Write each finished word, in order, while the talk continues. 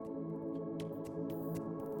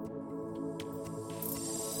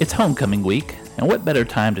It's homecoming week, and what better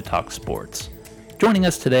time to talk sports? Joining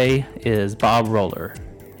us today is Bob Roller.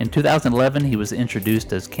 In 2011, he was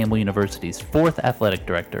introduced as Campbell University's fourth athletic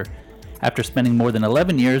director after spending more than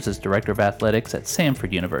 11 years as director of athletics at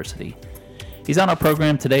Samford University. He's on our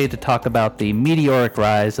program today to talk about the meteoric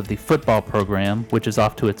rise of the football program, which is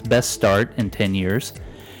off to its best start in 10 years.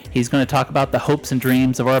 He's going to talk about the hopes and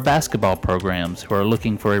dreams of our basketball programs who are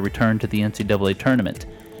looking for a return to the NCAA tournament.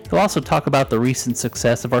 He'll also talk about the recent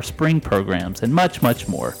success of our spring programs and much, much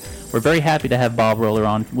more. We're very happy to have Bob Roller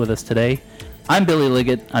on with us today. I'm Billy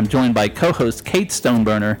Liggett. I'm joined by co-host Kate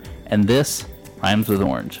Stoneburner, and this Rhymes with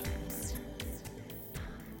Orange.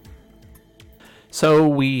 So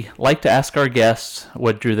we like to ask our guests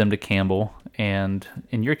what drew them to Campbell, and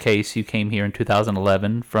in your case, you came here in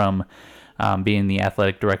 2011 from being the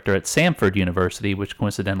athletic director at Samford University, which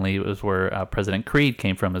coincidentally was where President Creed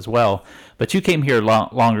came from as well. But you came here a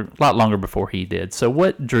lot longer before he did. So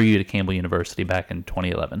what drew you to Campbell University back in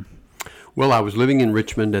 2011? Well, I was living in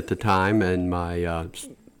Richmond at the time, and my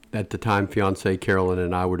at the time fiancee Carolyn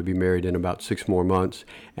and I were to be married in about 6 more months,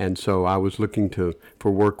 and so I was looking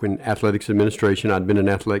for work in athletics administration. I'd been an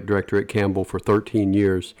athletic director at Campbell for 13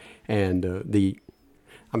 years, and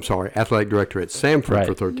athletic director at Samford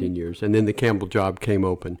for 13 years, and then the Campbell job came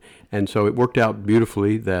open. And so it worked out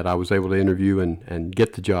beautifully that I was able to interview and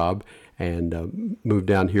get the job and moved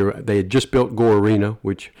down here. They had just built Gore Arena,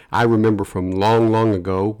 which I remember from long, long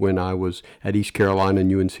ago when I was at East Carolina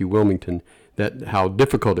and UNC Wilmington, that how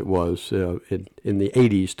difficult it was in the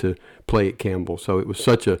 80s to play at Campbell. So it was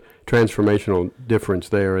such a transformational difference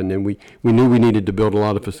there. And then we knew we needed to build a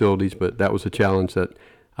lot of facilities, but that was a challenge that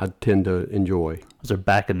I tend to enjoy. Those are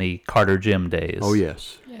back in the Carter Gym days. Oh,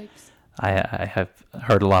 yes. Yikes. I have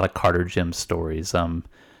heard a lot of Carter Gym stories.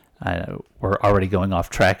 We're already going off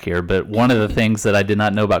track here, but one of the things that I did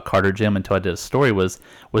not know about Carter Gym until I did a story was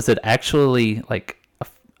it actually like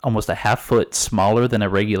almost a half foot smaller than a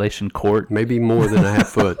regulation court? Maybe more than a half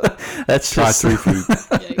foot. That's try just 3 feet.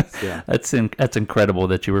 Yikes. Yeah. That's incredible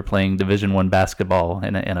that you were playing Division I basketball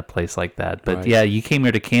in a place like that. But right. Yeah, you came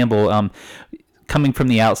here to Campbell. Coming from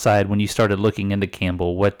the outside, when you started looking into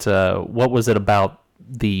Campbell, what was it about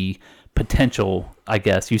the potential, I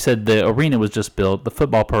guess? You said the arena was just built, the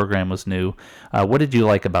football program was new. What did you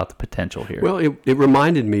like about the potential here? Well, it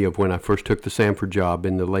reminded me of when I first took the Samford job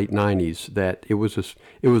in the late 90s, that it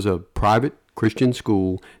was a private Christian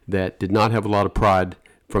school that did not have a lot of pride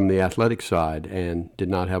from the athletic side and did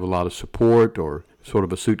not have a lot of support or sort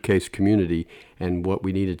of a suitcase community. And what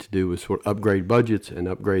we needed to do was sort of upgrade budgets and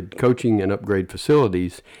upgrade coaching and upgrade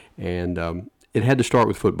facilities. And it had to start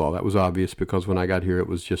with football. That was obvious because when I got here, it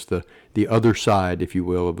was just the other side, if you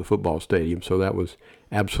will, of the football stadium. So that was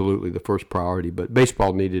absolutely the first priority. But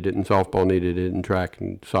baseball needed it, and softball needed it, and track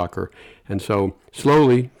and soccer. And so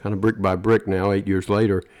slowly, kind of brick by brick now, 8 years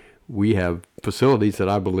later, we have facilities that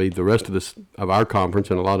I believe the rest of our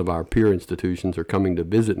conference and a lot of our peer institutions are coming to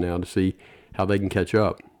visit now to see how they can catch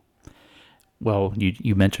up. Well,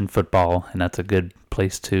 you mentioned football, and that's a good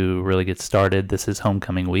place to really get started. This is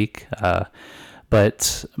homecoming week.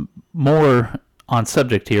 But more on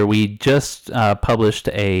subject here, we just published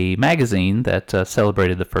a magazine that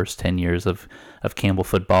celebrated the first 10 years of Campbell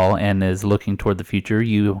football and is looking toward the future.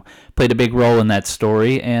 You played a big role in that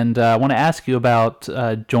story, and I want to ask you about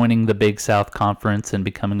joining the Big South Conference and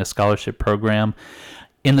becoming a scholarship program.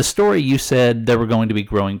 In the story, you said there were going to be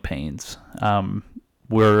growing pains.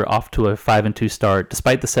 We're off to a 5-2 start.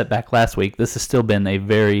 Despite the setback last week, this has still been a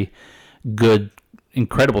very good,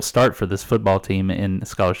 incredible start for this football team in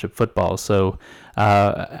scholarship football. So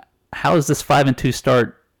how has this 5-2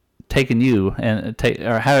 start taken you,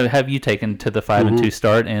 or how have you taken to the 5-2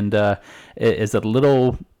 start? And is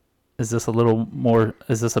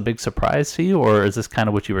this a big surprise to you, or is this kind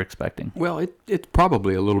of what you were expecting? Well, it's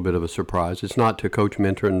probably a little bit of a surprise. It's not to Coach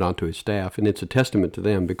Mentor and not to his staff, and it's a testament to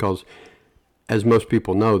them because, as most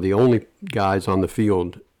people know, the only guys on the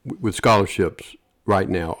field with scholarships right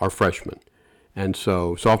now are freshmen. And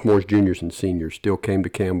so sophomores, juniors, and seniors still came to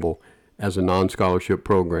Campbell as a non-scholarship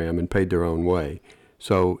program and paid their own way.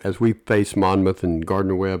 So as we face Monmouth and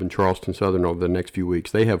Gardner-Webb and Charleston Southern over the next few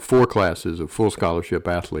weeks, they have 4 classes of full scholarship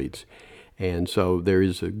athletes. And so there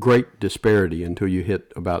is a great disparity until you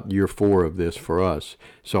hit about year 4 of this for us.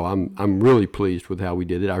 So I'm really pleased with how we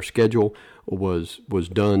did it. Our schedule was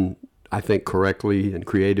done, I think, correctly and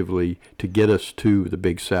creatively to get us to the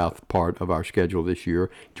Big South part of our schedule this year.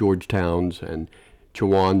 Georgetowns and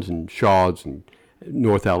Chawans and Shaws and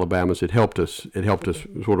North Alabama's. It helped us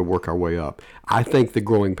sort of work our way up. I think the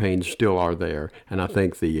growing pains still are there, and I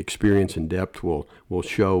think the experience and depth will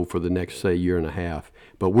show for the next, say, year and a half.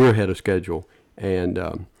 But we're ahead of schedule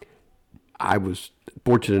And I was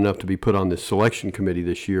fortunate enough to be put on the selection committee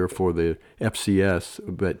this year for the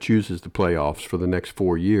FCS that chooses the playoffs for the next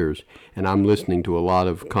 4 years. And I'm listening to a lot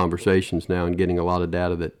of conversations now and getting a lot of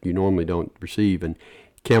data that you normally don't receive. And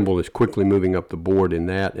Campbell is quickly moving up the board in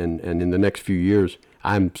that. And in the next few years,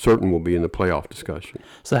 I'm certain we'll be in the playoff discussion.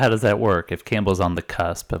 So how does that work? If Campbell's on the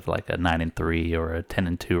cusp of like a 9-3 or a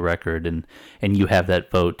 10-2 record, and you have that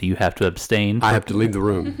vote, do you have to abstain? I have to leave the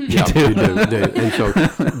room. Yeah, you do. And so,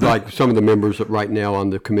 like some of the members right now on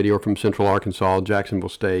the committee are from Central Arkansas, Jacksonville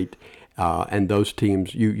State, and those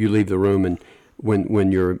teams. You leave the room and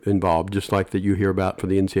when you're involved, just like that you hear about for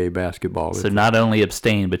the NCAA basketball. So not only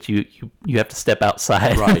abstain, but you have to step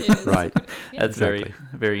outside. Right, right. That's exactly.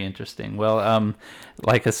 Very interesting. Well,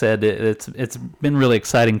 like I said, it's been really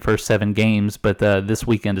exciting first 7 games, but this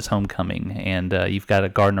weekend is homecoming, and you've got a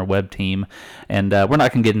Gardner-Webb team, and we're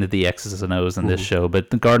not going to get into the X's and O's in this show, but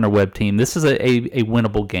the Gardner-Webb team, this is a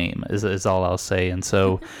winnable game, is all I'll say. And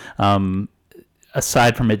so,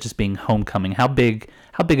 aside from it just being homecoming, how big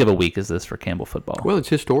of a week is this for Campbell football? Well, it's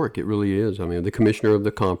historic. It really is. I mean, the commissioner of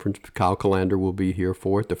the conference, Kyle Calander, will be here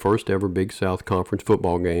for it, the first ever Big South Conference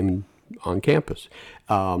football game on campus.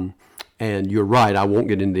 And you're right, I won't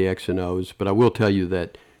get into the X and O's, but I will tell you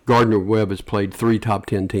that Gardner-Webb has played 3 top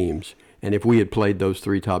 10 teams. And if we had played those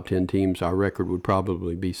 3 top 10 teams, our record would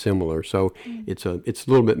probably be similar. So it's a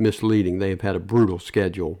little bit misleading. They have had a brutal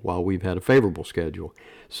schedule while we've had a favorable schedule.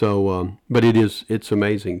 So, but it's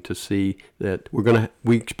amazing to see that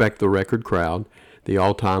we expect the record crowd, the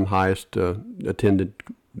all-time highest attended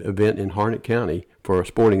event in Harnett County for a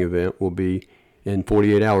sporting event will be in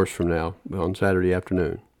 48 hours from now on Saturday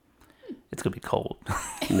afternoon. It's going to be cold.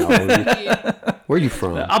 No. Where are you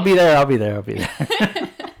from? I'll be there.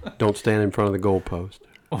 Don't stand in front of the goalpost.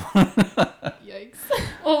 Yikes.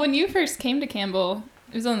 Well, when you first came to Campbell,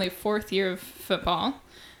 it was only 4th year of football.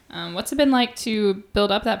 What's it been like to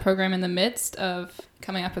build up that program in the midst of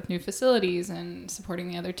coming up with new facilities and supporting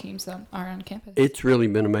the other teams that are on campus? It's really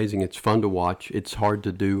been amazing. It's fun to watch. It's hard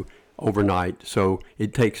to do overnight, so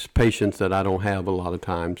it takes patience that I don't have a lot of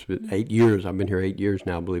times. But 8 years, I've been here 8 years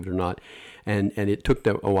now, believe it or not, and it took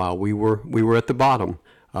a while. We were at the bottom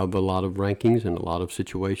of a lot of rankings and a lot of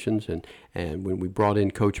situations, and when we brought in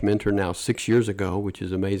Coach Mentor now 6 years ago, which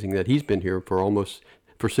is amazing that he's been here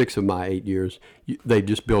for 6 of my 8 years, they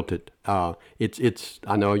just built it. It's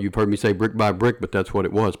I know you've heard me say brick by brick, but that's what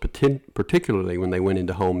it was, particularly when they went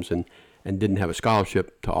into homes and didn't have a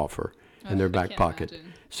scholarship to offer in their back pocket.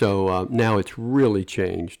 Imagine. So now it's really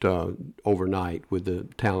changed overnight with the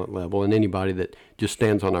talent level, and anybody that just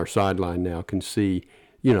stands on our sideline now can see,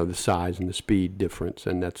 the size and the speed difference,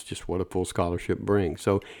 and that's just what a full scholarship brings.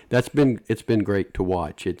 So it's been great to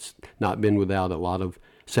watch. It's not been without a lot of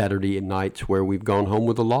Saturday nights where we've gone home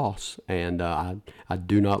with a loss, and I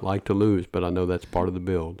do not like to lose, but I know that's part of the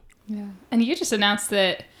build. Yeah, and you just announced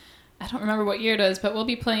that, I don't remember what year it is, but we'll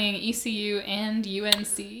be playing ECU and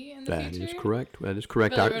UNC in the future. That is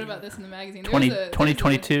correct. I wrote about this in the magazine.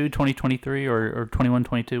 2022, 2023, or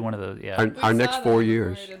 21-22, one of those, yeah. Our next 4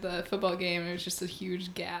 years. At the football game, it was just a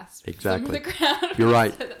huge gasp Exactly. from the crowd. You're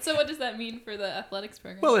right. So what does that mean for the athletics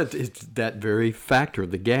program? Well, it's that very factor,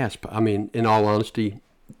 the gasp. I mean, in all honesty,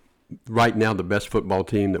 right now the best football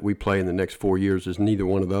team that we play in the next 4 years is neither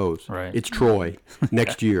one of those. Right. It's Troy.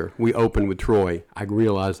 Next year we open with Troy. I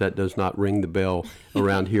realize that does not ring the bell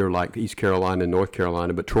around here like East Carolina and North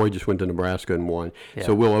Carolina, but Troy just went to Nebraska and won. Yeah.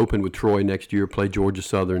 So we'll open with Troy next year, play Georgia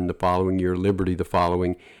Southern the following year, Liberty the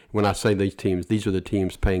following. When I say these teams, these are the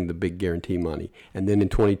teams paying the big guarantee money. And then in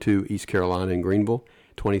 22, East Carolina and Greenville,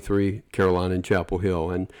 23, Carolina and Chapel Hill.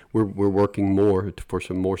 And we're working more for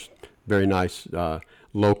some more very nice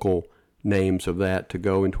local names of that to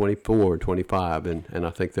go in 24, 25, and I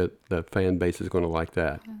think that the fan base is going to like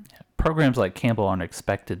that. Programs like Campbell aren't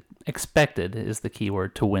expected is the key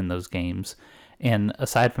word to win those games. And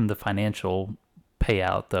aside from the financial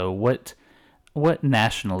payout, though, what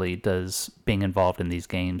nationally does being involved in these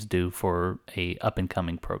games do for a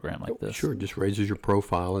up-and-coming program like this? Sure, just raises your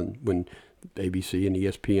profile, and when ABC and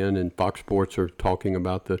ESPN and Fox Sports are talking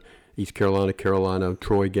about the East Carolina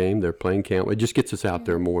Troy game, they're playing Campbell. It just gets us out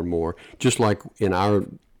there more and more. Just like in our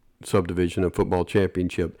subdivision of football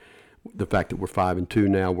championship, the fact that we're 5-2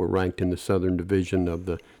 now, we're ranked in the Southern Division of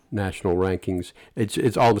the national rankings.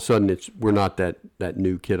 It's all of a sudden we're not that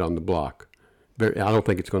new kid on the block. I don't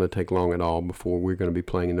think it's going to take long at all before we're going to be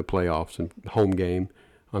playing in the playoffs and home game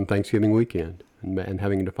on Thanksgiving weekend, and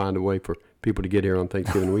having to find a way for people to get here on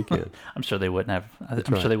Thanksgiving weekend. I'm sure they wouldn't have. That's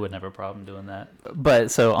I'm right. sure they wouldn't have a problem doing that.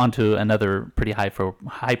 But so on to another pretty high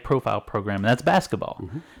profile program, and that's basketball.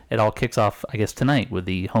 Mm-hmm. It all kicks off, I guess, tonight with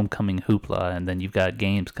the homecoming hoopla, and then you've got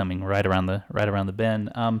games coming right around the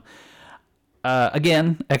bend.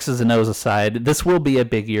 Again, X's and O's aside, this will be a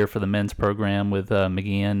big year for the men's program with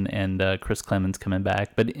McGeehan and Chris Clemens coming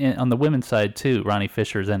back. But on the women's side, too, Ronnie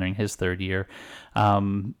Fisher is entering his third year.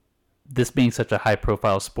 This being such a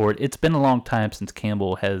high-profile sport, it's been a long time since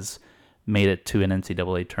Campbell has made it to an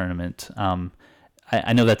NCAA tournament.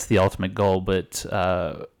 I know that's the ultimate goal, but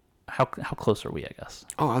how close are we, I guess?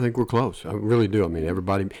 Oh, I think we're close. I really do. I mean,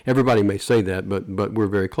 everybody may say that, but we're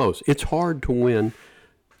very close. It's hard to win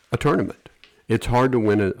a tournament. It's hard to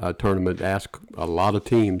win a tournament. Ask a lot of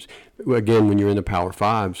teams. Again, when you're in the Power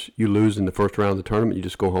Fives, you lose in the first round of the tournament. You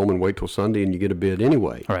just go home and wait till Sunday, and you get a bid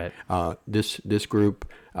anyway. Right. This group,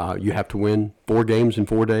 you have to win 4 games in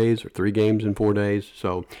 4 days or 3 games in 4 days.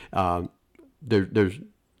 So there's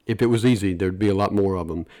if it was easy, there'd be a lot more of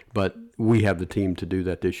them. But we have the team to do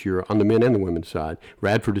that this year on the men and the women's side.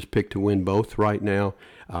 Radford is picked to win both right now,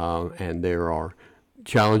 and there are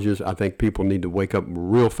challenges. I think people need to wake up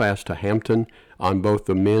real fast to Hampton on both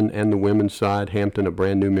the men and the women's side. Hampton, a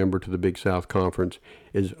brand new member to the Big South Conference,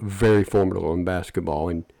 is very formidable in basketball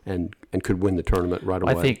and could win the tournament right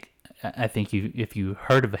away. I think if you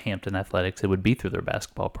heard of the Hampton Athletics, it would be through their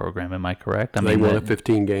basketball program. Am I correct? They won a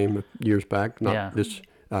 15 game years back, this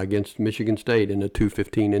against Michigan State in a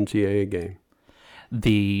 2-15 NCAA game.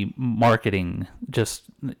 The marketing, just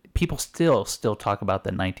people still talk about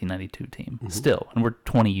the 1992 team, still, and we're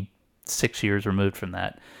 26 years removed from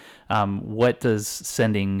that. What does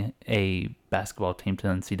sending a basketball team to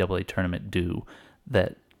the NCAA tournament do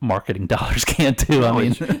that marketing dollars can't do? I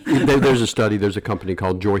mean, there's a study. There's a company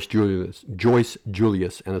called Joyce Julius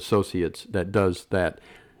and Associates that does that.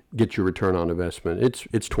 Get your return on investment.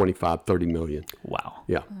 It's 25-30 million. Wow.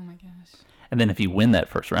 Yeah. Oh my gosh. And then if you win that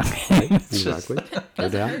first round game, Exactly. No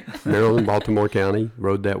doubt. Maryland, Baltimore County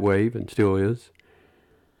rode that wave and still is.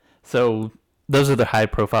 So those are the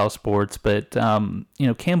high-profile sports, but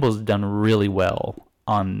Campbell's done really well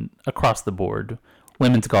across the board.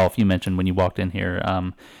 Women's golf, you mentioned when you walked in here,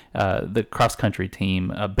 the cross-country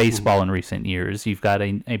team, baseball in recent years. You've got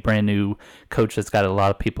a brand new coach that's got a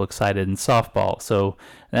lot of people excited in softball. So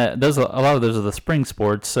a lot of those are the spring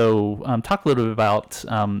sports. So talk a little bit about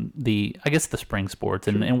the spring sports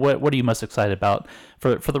and what are you most excited about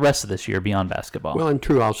for the rest of this year beyond basketball? Well, and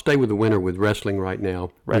true, I'll stay with the winter with wrestling right now.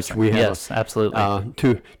 Wrestling, which we have yes, absolutely.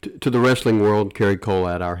 To the wrestling world, Kerry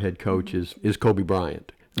Collat, our head coach, is Kobe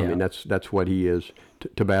Bryant. I mean, that's what he is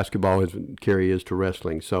to basketball as Kerry is to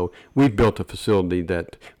wrestling. So we've built a facility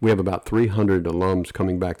that we have about 300 alums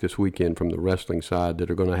coming back this weekend from the wrestling side that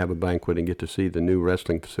are going to have a banquet and get to see the new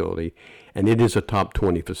wrestling facility. And it is a top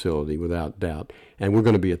 20 facility without doubt. And we're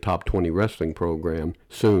going to be a top 20 wrestling program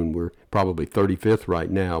soon. We're probably 35th right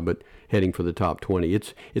now, but heading for the top 20.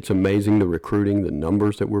 It's amazing, the recruiting, the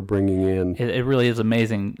numbers that we're bringing in. It really is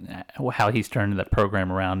amazing how he's turned that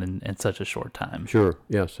program around in such a short time. Sure,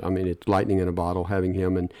 yes. I mean, it's lightning in a bottle having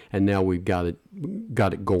him, and now we've got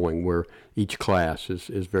it going where each class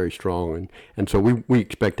is very strong. And so we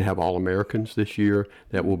expect to have All-Americans this year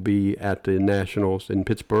that will be at the Nationals in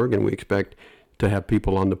Pittsburgh, and we expect to have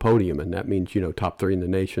people on the podium, and that means, top 3 in the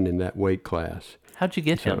nation in that weight class. How'd you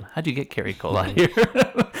get him? How'd you get Kerry Collat here?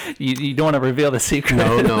 you don't want to reveal the secret.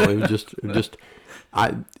 No, it was just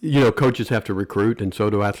coaches have to recruit, and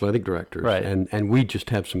so do athletic directors. Right. And we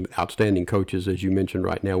just have some outstanding coaches, as you mentioned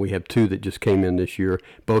right now. We have 2 that just came in this year,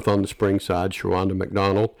 both on the spring side, Sharonda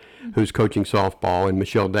McDonald, who's coaching softball, and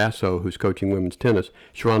Michelle Dasso, who's coaching women's tennis.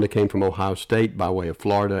 Sharonda came from Ohio State by way of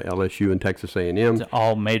Florida, LSU, and Texas A&M. It's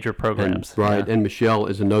all major programs. Right, and Michelle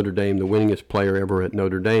is a Notre Dame, the winningest player ever at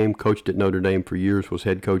Notre Dame, coached at Notre Dame for years, was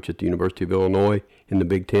head coach at the University of Illinois in the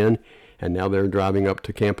Big Ten, and now they're driving up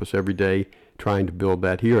to campus every day trying to build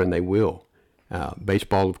that here, and they will.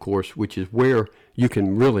 Baseball, of course, which is where you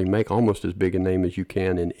can really make almost as big a name as you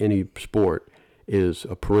can in any sport, is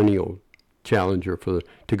a perennial challenger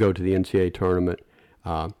to go to the NCAA tournament.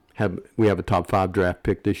 We have a top 5 draft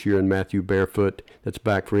pick this year in Matthew Barefoot that's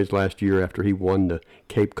back for his last year after he won the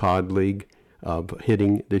Cape Cod League of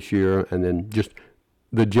hitting this year, and then just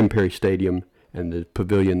the Jim Perry Stadium and the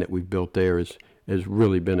pavilion that we've built there has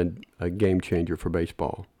really been a game changer for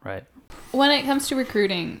baseball. Right. When it comes to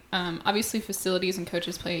recruiting, obviously facilities and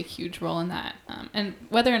coaches play a huge role in that. And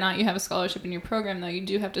whether or not you have a scholarship in your program, though, you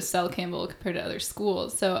do have to sell Campbell compared to other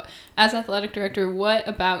schools. So as athletic director, what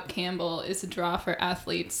about Campbell is a draw for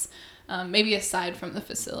athletes maybe aside from the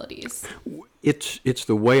facilities? It's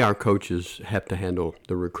the way our coaches have to handle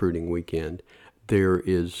the recruiting weekend. There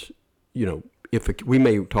is, we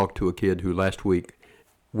may talk to a kid who last week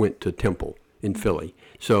went to Temple in Philly.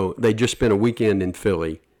 So they just spent a weekend in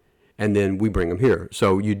Philly, and then we bring them here.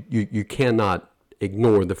 So you cannot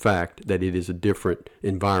ignore the fact that it is a different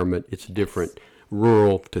environment. It's a different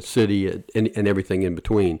rural to city and everything in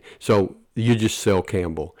between. So you just sell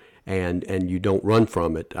Campbell, and you don't run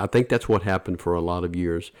from it. I think that's what happened for a lot of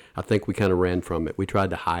years. I think we kind of ran from it. We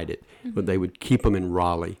tried to hide it, but they would keep them in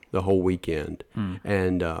Raleigh the whole weekend.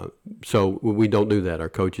 And so we don't do that. Our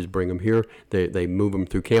coaches bring them here. They move them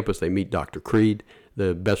through campus. They meet Dr. Creed,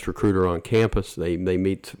 the best recruiter on campus. They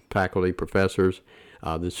meet faculty, professors.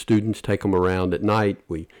 The students take them around at night.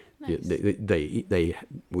 We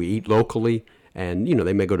eat locally, and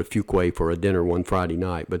they may go to Fuquay for a dinner one Friday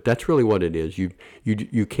night. But that's really what it is.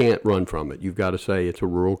 You can't run from it. You've got to say it's a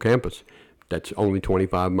rural campus that's only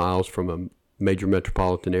 25 miles from a major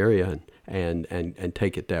metropolitan area, and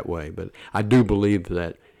take it that way. But I do believe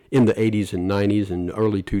that in the 80s and 90s and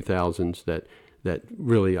early 2000s that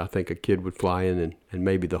really I think a kid would fly in and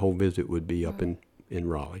maybe the whole visit would be up in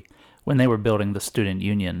Raleigh. When they were building the student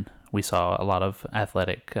union, we saw a lot of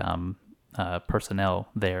athletic personnel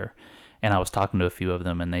there, and I was talking to a few of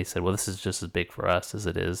them, and they said, well, this is just as big for us as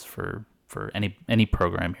it is for any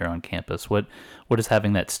program here on campus. What is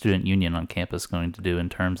having that student union on campus going to do in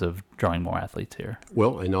terms of drawing more athletes here?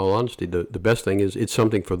 Well, in all honesty, the best thing is it's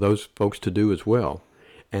something for those folks to do as well.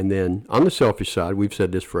 And then on the selfish side, we've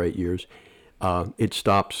said this for 8 years, it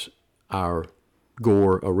stops our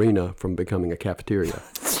Gore Arena from becoming a cafeteria.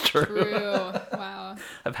 It's true. Wow.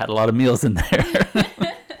 I've had a lot of meals in there.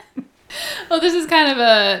 Well, this is kind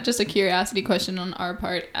of just a curiosity question on our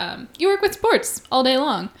part. You work with sports all day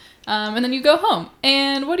long, and then you go home.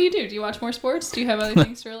 And what do? Do you watch more sports? Do you have other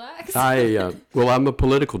things to relax? I'm a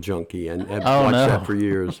political junkie and have watched that for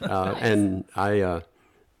years. Nice. And I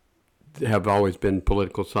have always been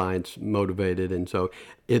political science motivated, and so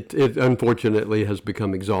it unfortunately has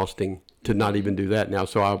become exhausting to not even do that now.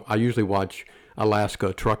 So I usually watch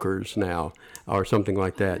Alaska Truckers now or something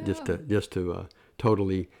like that, just to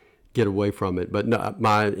totally get away from it. But no,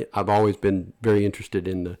 I've always been very interested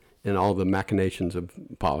in all the machinations of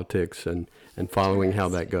politics and following how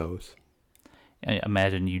that goes. I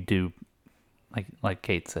imagine you do, like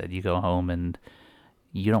Kate said, you go home and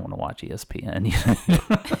you don't want to watch ESPN.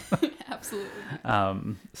 Absolutely.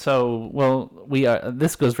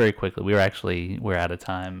 This goes very quickly. We're out of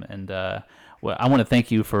time, and I want to thank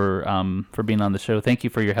you for being on the show. Thank you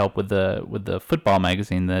for your help with the football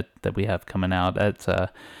magazine that we have coming out. That's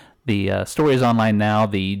the story is online now.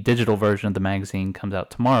 The digital version of the magazine comes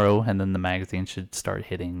out tomorrow, and then the magazine should start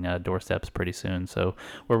hitting doorsteps pretty soon. So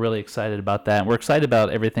we're really excited about that. We're excited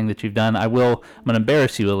about everything that you've done. I'm going to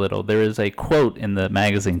embarrass you a little. There is a quote in the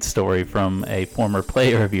magazine story from a former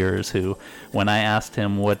player of yours who, when I asked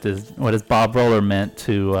him what does Bob Roller meant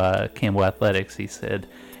to Campbell Athletics, he said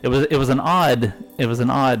it was an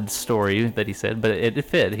odd story that he said, but it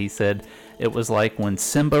fit. He said it was like when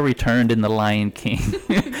Simba returned in The Lion King,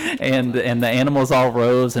 and the animals all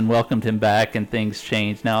rose and welcomed him back, and things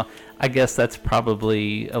changed. Now, I guess that's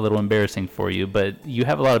probably a little embarrassing for you, but you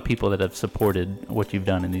have a lot of people that have supported what you've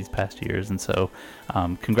done in these past years, and so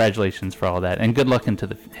congratulations for all that, and good luck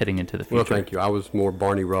heading into the future. Well, thank you. I was more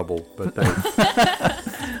Barney Rubble, but thanks.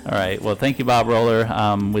 All right. Well, thank you, Bob Roller.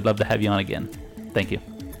 We'd love to have you on again. Thank you.